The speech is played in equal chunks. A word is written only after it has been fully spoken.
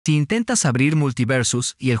Si intentas abrir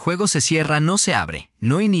Multiversus y el juego se cierra, no se abre,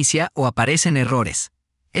 no inicia o aparecen errores.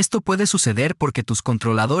 Esto puede suceder porque tus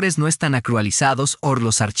controladores no están acrualizados o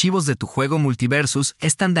los archivos de tu juego Multiversus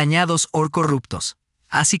están dañados o corruptos.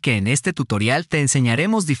 Así que en este tutorial te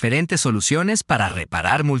enseñaremos diferentes soluciones para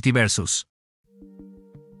reparar Multiversus.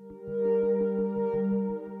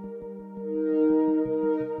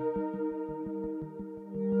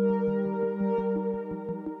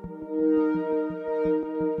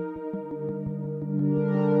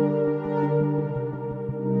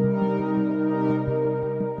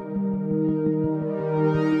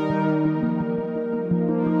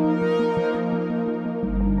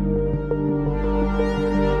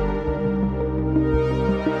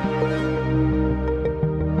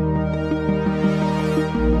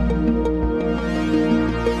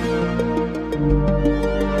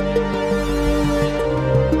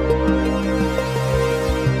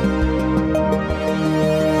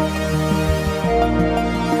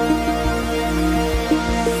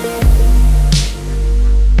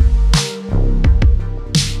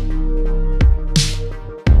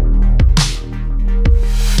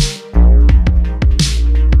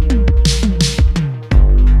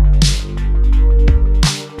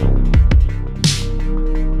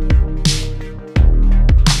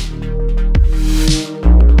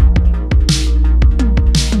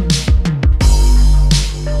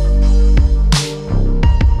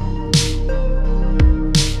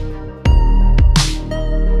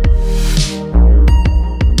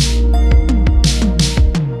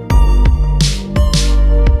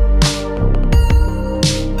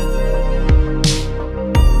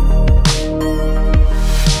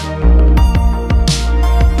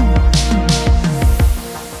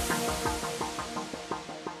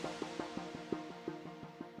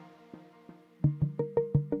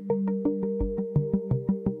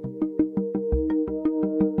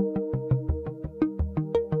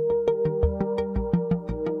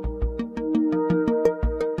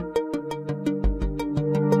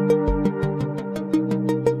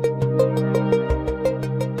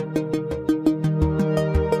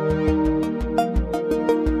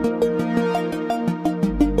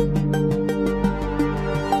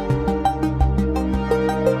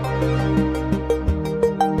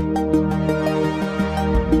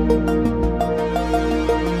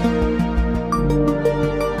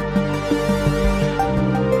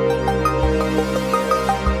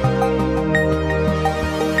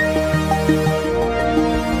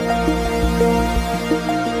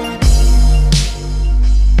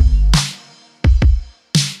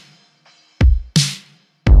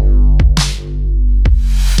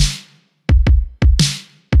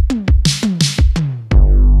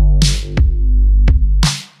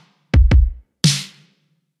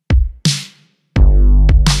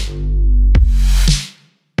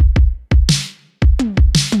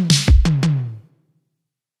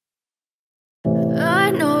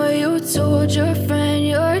 Your friend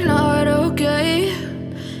you're not okay,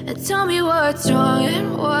 and tell me what's wrong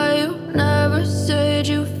and why you never said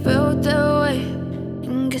you felt that way.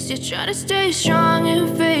 And guess you're trying to stay strong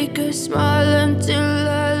and fake a smile until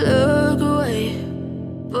I look away.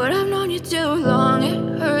 But I've known you too long,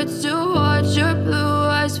 it hurts to watch your blue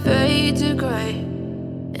eyes fade to gray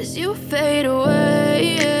as you fade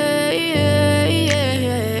away,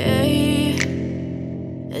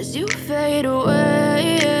 as you fade away.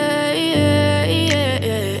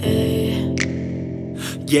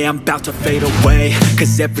 Yeah, I'm about to fade away,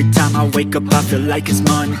 cause every time I wake up I feel like it's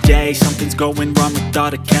Monday. Something's going wrong with all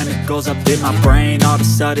the chemicals up in my brain. All of a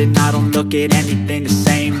sudden I don't look at anything the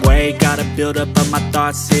same way. Gotta build up of my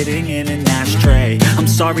thoughts sitting in an ashtray. I'm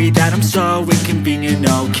sorry that I'm so inconvenient,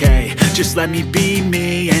 okay. Just let me be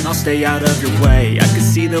me and I'll stay out of your way. I can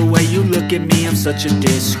see the way you look at me, I'm such a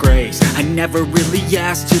disgrace. I never really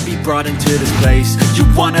asked to be brought into this place. You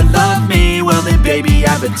wanna love me? Well then baby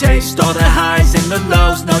I have a taste. All the highs and the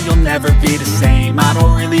lows, no you'll never be the same. I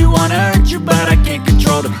don't really wanna hurt you but I can't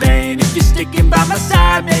control the pain. If you're sticking by my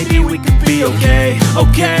side maybe we could be okay.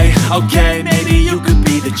 Okay, maybe you could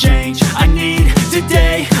be the change I need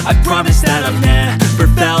today. I promise that I've never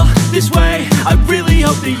felt this way. I really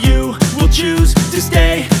hope that you will choose to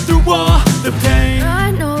stay through all the pain.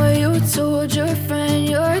 I know you told your friend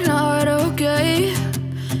you're not okay,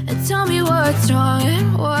 and tell me what's wrong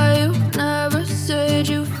and why you never said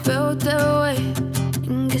you felt that way.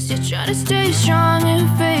 And guess you're trying to stay strong and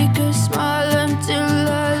fake a smile until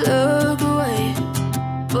I look away.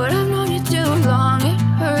 But I've known you too long, it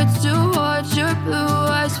hurts to watch your blue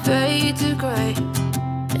eyes fade to gray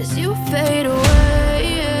as you fade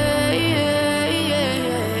away,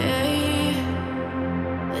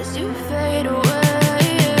 as you fade away.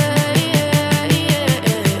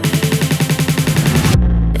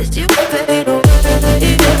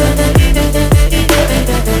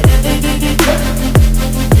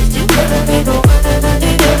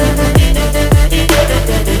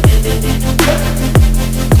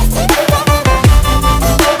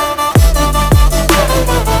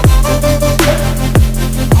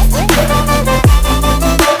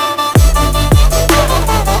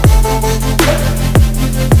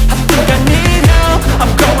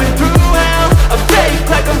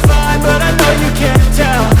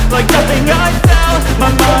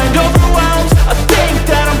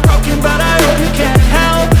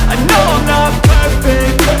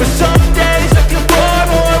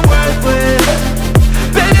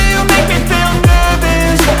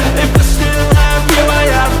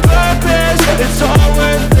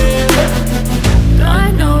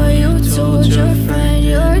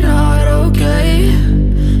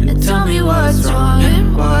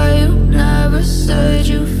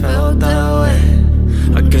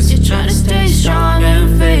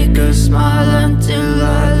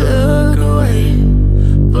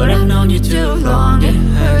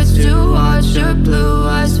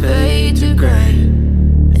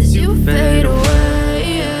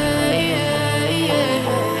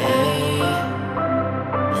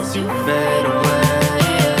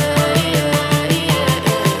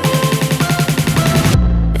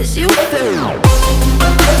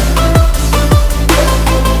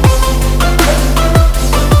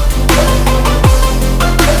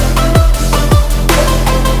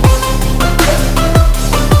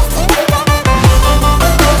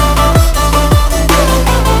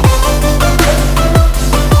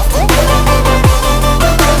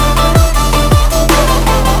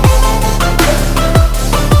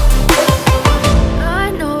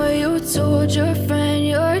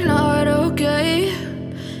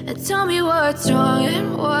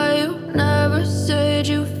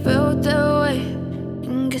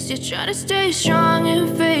 you're trying to stay strong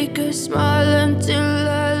and fake a smile until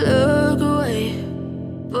I look away.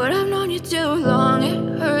 But I've known you too long,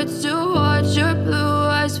 it hurts to watch your blue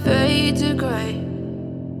eyes fade to gray.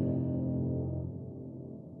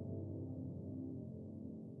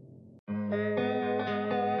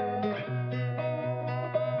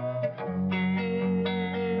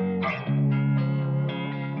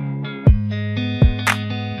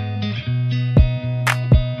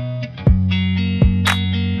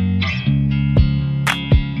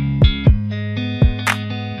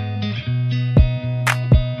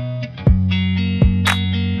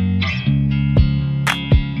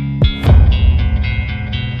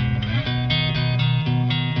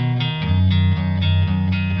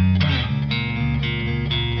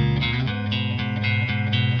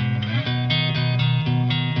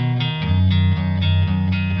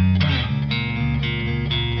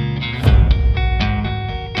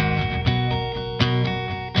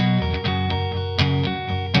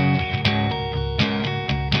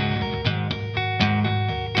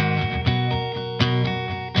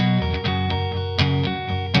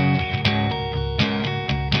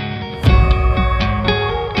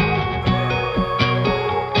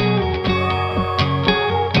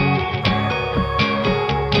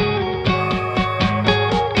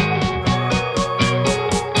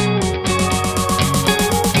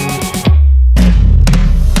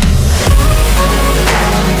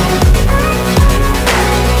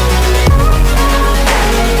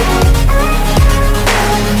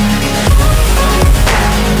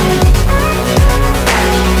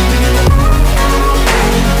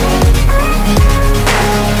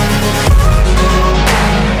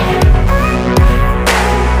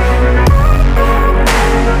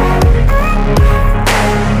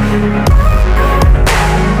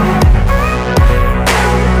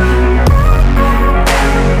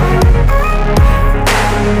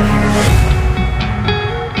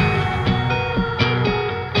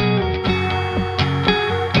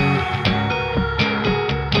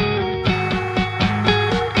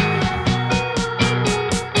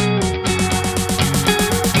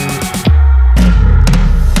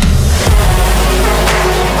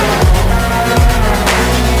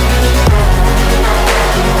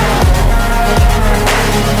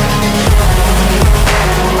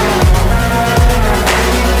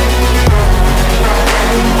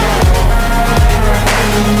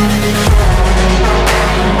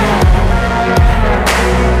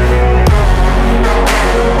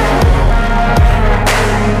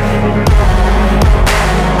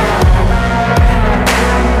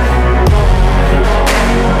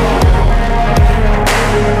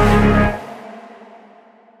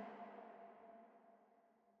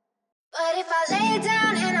 But if I lay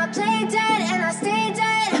down and I play dead and I stay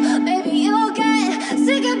dead, maybe you'll get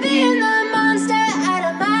sick of being the monster out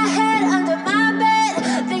of my head, under my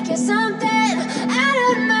bed. Think you're something out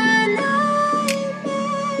of my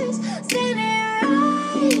nightmares, standing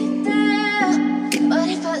right there. But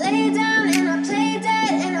if I lay down and I play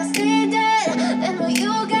dead and I stay dead, then will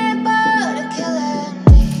you get bored of killing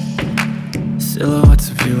me? Silhouettes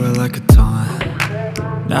of you are like a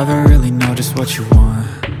taunt. Never really know just what you want.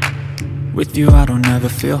 With you I don't ever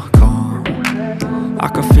feel calm. I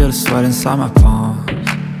can feel the sweat inside my palms.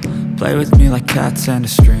 Play with me like cats and a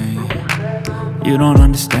string. You don't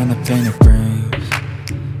understand the pain it brings.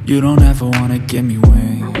 You don't ever wanna give me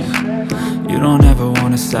wings. You don't ever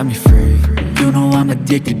wanna set me free. You know I'm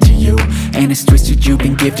addicted to you, and it's twisted, you've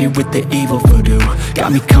been gifted with the evil voodoo.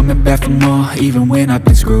 Got me coming back for more, even when I've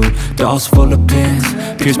been screwed. Dolls full of pins,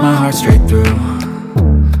 pierce my heart straight through.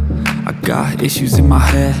 I got issues in my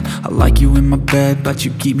head, I like you in my bed, but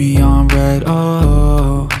you keep me on red.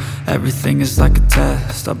 Oh, everything is like a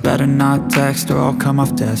test. I better not text or I'll come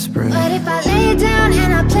off desperate. But if I lay down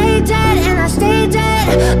and I play dead and I stay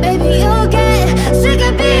dead, baby you'll get sick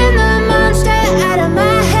of being the monster out of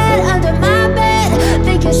my head, under my bed.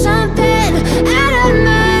 Think you're something out of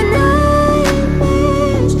my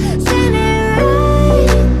nightmares, standing right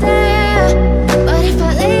there. But if I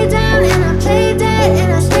lay down and I play dead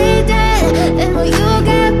and I stay dead, then will you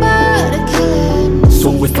get bored of killing me? So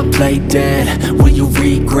if I play dead, will you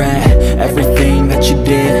regret everything that you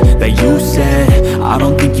did, that you said? I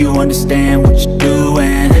don't think you understand what you're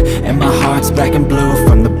doing, and my heart's black and blue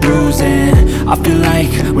from the bruising. I feel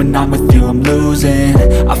like when I'm with you I'm losing.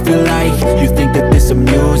 I feel like you think that this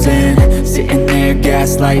amusing, sitting there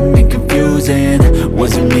gaslighting and confusing.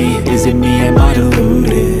 Was it me? Is it me? Am I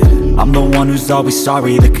deluded? I'm the one who's always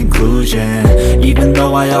sorry, the conclusion. Even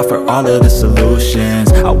though I offer all of the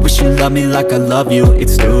solutions. I wish you loved me like I love you,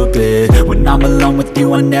 it's stupid. When I'm alone with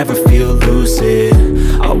you, I never feel lucid.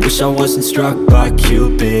 I wish I wasn't struck by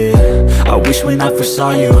Cupid. I wish when I first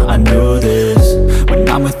saw you, I knew this. When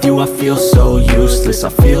I'm with you, I feel so useless. I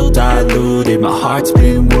feel diluted, my heart's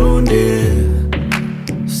been wounded.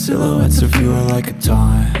 Silhouettes of you are like a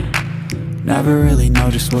taunt. Never really know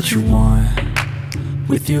just what you want.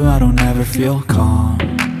 With you I don't ever feel calm.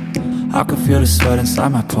 I can feel the sweat inside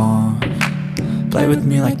my palm. Play with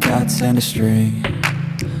me like cats and a string.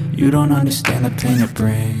 You don't understand the pain it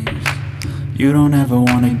brings. You don't ever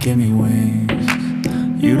wanna give me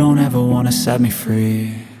wings. You don't ever wanna set me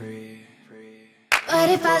free. But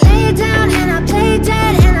if I lay down and I play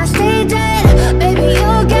dead and I stay dead, baby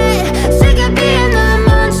you'll get sick of being the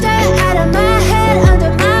monster out of my head,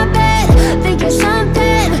 under my bed, thinking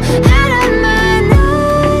something out of my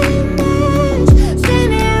nightmares. See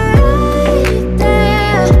me right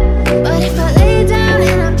there. But if I lay down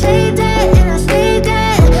and I play dead and I stay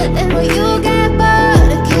dead, then will you get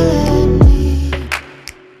bored of killing me?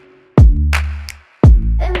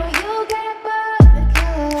 Then will you get bored of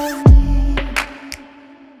killing me?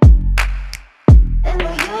 Then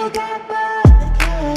will you get bored?